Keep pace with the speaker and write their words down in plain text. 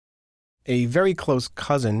A very close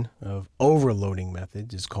cousin of overloading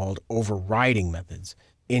methods is called overriding methods.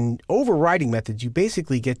 In overriding methods, you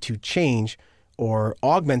basically get to change or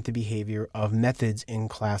augment the behavior of methods in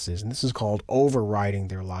classes, and this is called overriding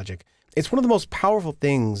their logic. It's one of the most powerful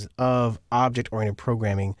things of object-oriented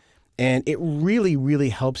programming, and it really, really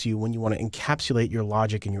helps you when you want to encapsulate your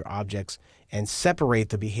logic in your objects and separate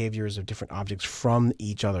the behaviors of different objects from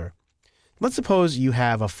each other. Let's suppose you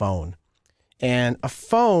have a phone. And a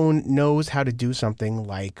phone knows how to do something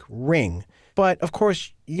like ring. But of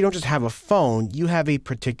course, you don't just have a phone, you have a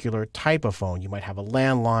particular type of phone. You might have a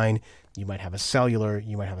landline, you might have a cellular,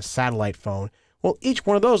 you might have a satellite phone. Well, each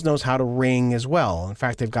one of those knows how to ring as well. In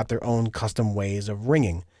fact, they've got their own custom ways of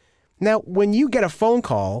ringing. Now, when you get a phone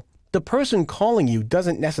call, the person calling you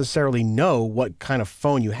doesn't necessarily know what kind of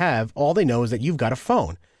phone you have. All they know is that you've got a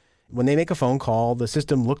phone. When they make a phone call, the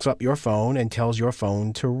system looks up your phone and tells your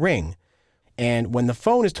phone to ring. And when the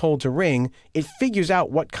phone is told to ring, it figures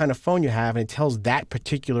out what kind of phone you have, and it tells that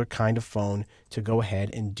particular kind of phone to go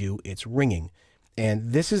ahead and do its ringing.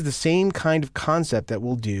 And this is the same kind of concept that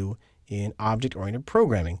we'll do in object-oriented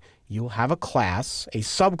programming. You'll have a class, a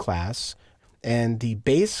subclass, and the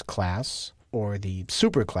base class, or the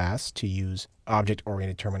superclass, to use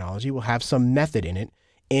object-oriented terminology, will have some method in it.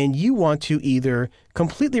 And you want to either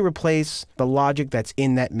completely replace the logic that's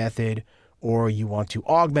in that method, or you want to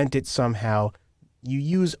augment it somehow. You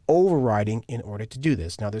use overriding in order to do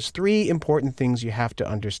this. Now, there's three important things you have to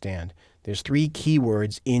understand. There's three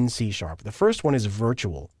keywords in C#. The first one is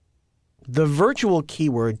virtual. The virtual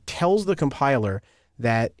keyword tells the compiler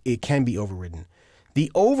that it can be overridden.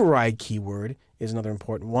 The override keyword is another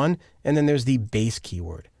important one, and then there's the base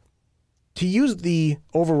keyword. To use the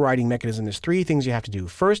overriding mechanism, there's three things you have to do.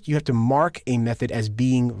 First, you have to mark a method as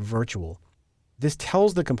being virtual. This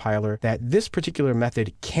tells the compiler that this particular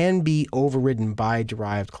method can be overridden by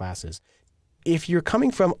derived classes. If you're coming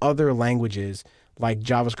from other languages like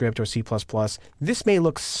JavaScript or C++, this may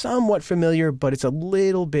look somewhat familiar, but it's a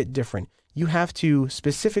little bit different. You have to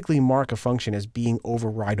specifically mark a function as being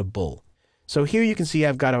overridable. So here you can see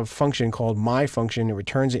I've got a function called myFunction. It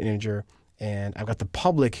returns an integer, and I've got the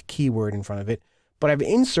public keyword in front of it, but I've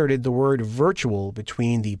inserted the word virtual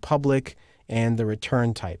between the public and the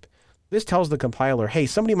return type. This tells the compiler, hey,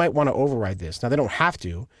 somebody might want to override this. Now, they don't have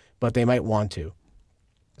to, but they might want to.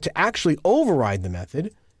 To actually override the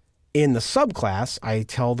method, in the subclass, I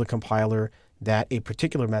tell the compiler that a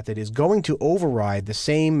particular method is going to override the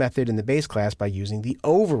same method in the base class by using the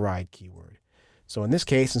override keyword. So in this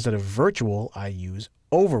case, instead of virtual, I use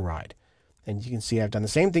override. And you can see I've done the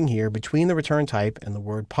same thing here. Between the return type and the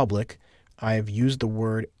word public, I've used the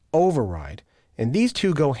word override. And these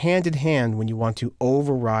two go hand in hand when you want to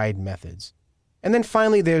override methods. And then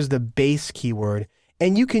finally, there's the base keyword.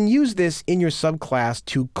 And you can use this in your subclass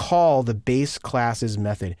to call the base class's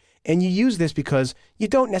method. And you use this because you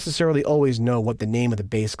don't necessarily always know what the name of the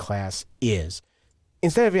base class is.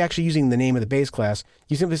 Instead of actually using the name of the base class,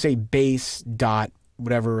 you simply say base dot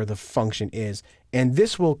whatever the function is. And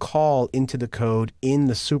this will call into the code in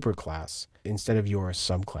the superclass instead of your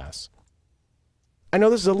subclass. I know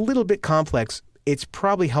this is a little bit complex. It's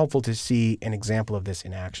probably helpful to see an example of this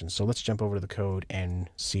in action. So let's jump over to the code and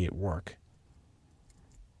see it work.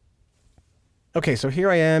 Okay, so here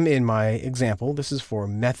I am in my example. This is for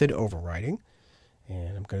method overriding.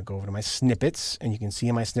 And I'm going to go over to my snippets. And you can see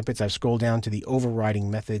in my snippets, I've scrolled down to the overriding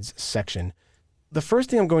methods section. The first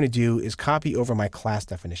thing I'm going to do is copy over my class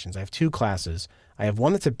definitions. I have two classes. I have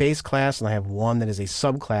one that's a base class, and I have one that is a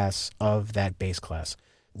subclass of that base class.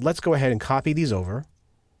 Let's go ahead and copy these over.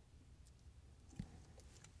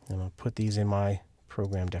 And I'll put these in my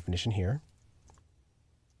program definition here.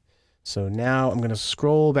 So now I'm going to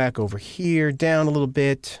scroll back over here, down a little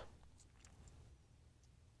bit.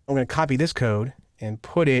 I'm going to copy this code and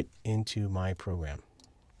put it into my program.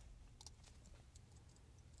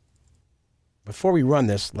 Before we run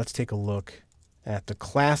this, let's take a look at the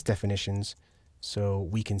class definitions so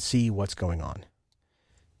we can see what's going on.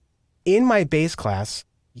 In my base class,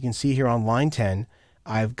 you can see here on line 10,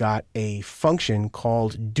 I've got a function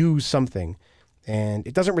called doSomething. And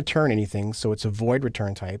it doesn't return anything, so it's a void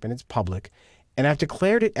return type, and it's public. And I've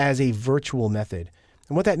declared it as a virtual method.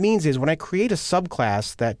 And what that means is when I create a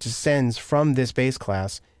subclass that descends from this base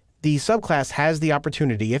class, the subclass has the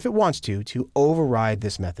opportunity, if it wants to override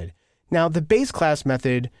this method. Now, the base class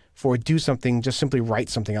method for doSomething just simply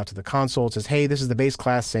writes something out to the console. It says, hey, this is the base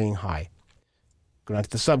class saying hi. Go down to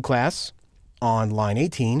the subclass. On line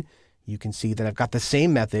 18, you can see that I've got the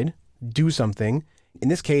same method, doSomething. In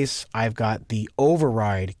this case, I've got the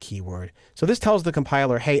override keyword. So this tells the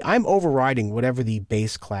compiler, hey, I'm overriding whatever the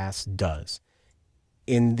base class does.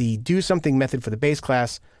 In the do something method for the base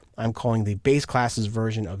class, I'm calling the base class's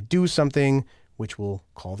version of do something, which we'll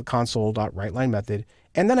call the console.writeLine method.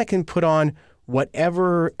 And then I can put on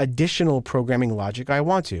whatever additional programming logic I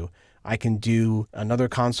want to. I can do another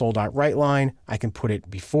console.writeLine. I can put it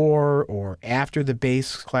before or after the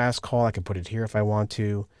base class call. I can put it here if I want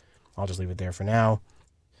to. I'll just leave it there for now.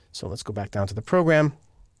 So let's go back down to the program.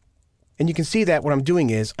 And you can see that what I'm doing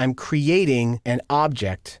is I'm creating an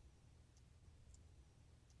object.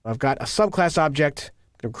 I've got a subclass object.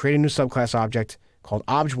 I'm going to create a new subclass object called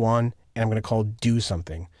obj1, and I'm going to call do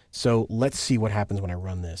something. So let's see what happens when I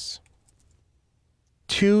run this.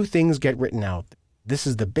 Two things get written out. This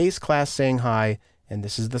is the base class saying hi, and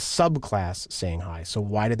this is the subclass saying hi. So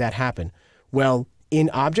why did that happen? Well, in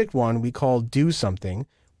object1, we call do something.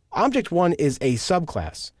 Object1 is a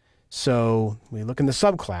subclass. So we look in the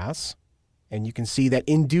subclass, and you can see that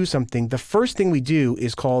in do something, the first thing we do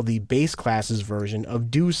is call the base class's version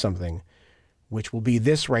of do something, which will be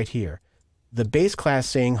this right here. The base class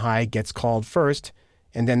saying hi gets called first,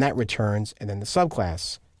 and then that returns, and then the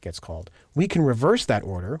subclass gets called. We can reverse that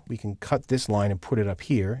order. We can cut this line and put it up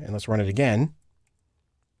here, and let's run it again.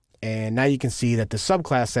 And now you can see that the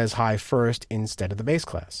subclass says hi first instead of the base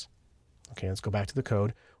class. Okay, let's go back to the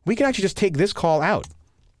code. We can actually just take this call out.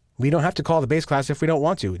 We don't have to call the base class if we don't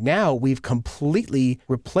want to. Now we've completely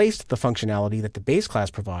replaced the functionality that the base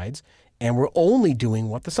class provides, and we're only doing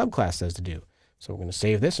what the subclass says to do. So we're going to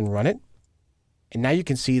save this and run it. And now you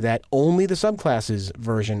can see that only the subclass's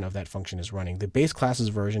version of that function is running. The base class's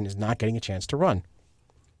version is not getting a chance to run.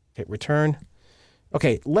 Hit return.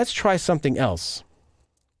 Okay, let's try something else.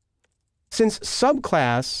 Since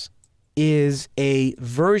subclass is a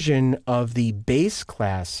version of the base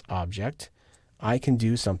class object, I can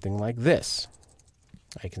do something like this.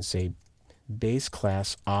 I can say base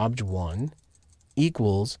class obj1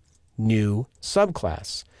 equals new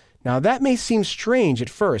subclass. Now that may seem strange at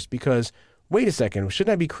first because, wait a second,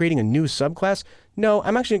 shouldn't I be creating a new subclass? No,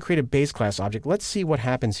 I'm actually going to create a base class object. Let's see what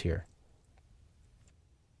happens here.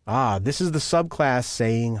 This is the subclass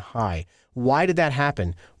saying hi. Why did that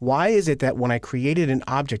happen? Why is it that when I created an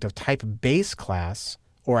object of type base class,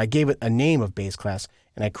 or I gave it a name of base class,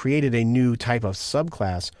 and I created a new type of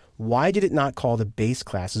subclass, why did it not call the base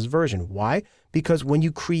class's version? Why? Because when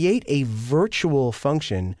you create a virtual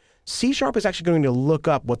function, C# is actually going to look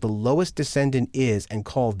up what the lowest descendant is and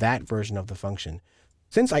call that version of the function.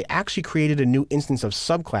 Since I actually created a new instance of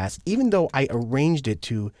subclass, even though I arranged it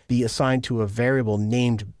to be assigned to a variable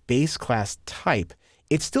named base class type,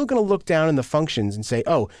 it's still going to look down in the functions and say,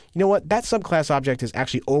 oh, you know what? That subclass object is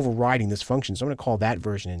actually overriding this function, so I'm going to call that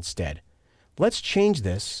version instead. Let's change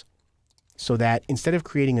this so that instead of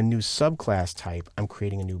creating a new subclass type, I'm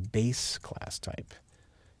creating a new base class type.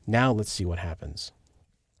 Now let's see what happens.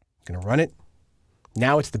 I'm going to run it.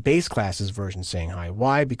 Now it's the base class's version saying hi.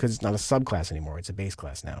 Why? Because it's not a subclass anymore. It's a base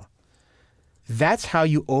class now. That's how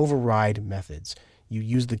you override methods. You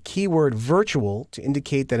use the keyword virtual to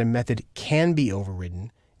indicate that a method can be overridden,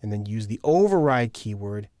 and then use the override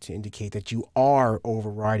keyword to indicate that you are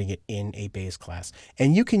overriding it in a base class.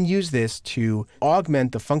 And you can use this to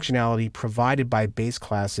augment the functionality provided by base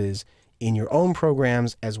classes in your own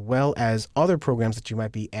programs as well as other programs that you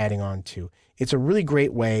might be adding on to. It's a really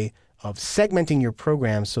great way of segmenting your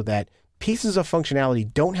program so that pieces of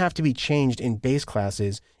functionality don't have to be changed in base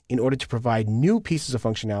classes in order to provide new pieces of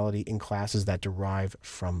functionality in classes that derive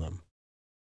from them.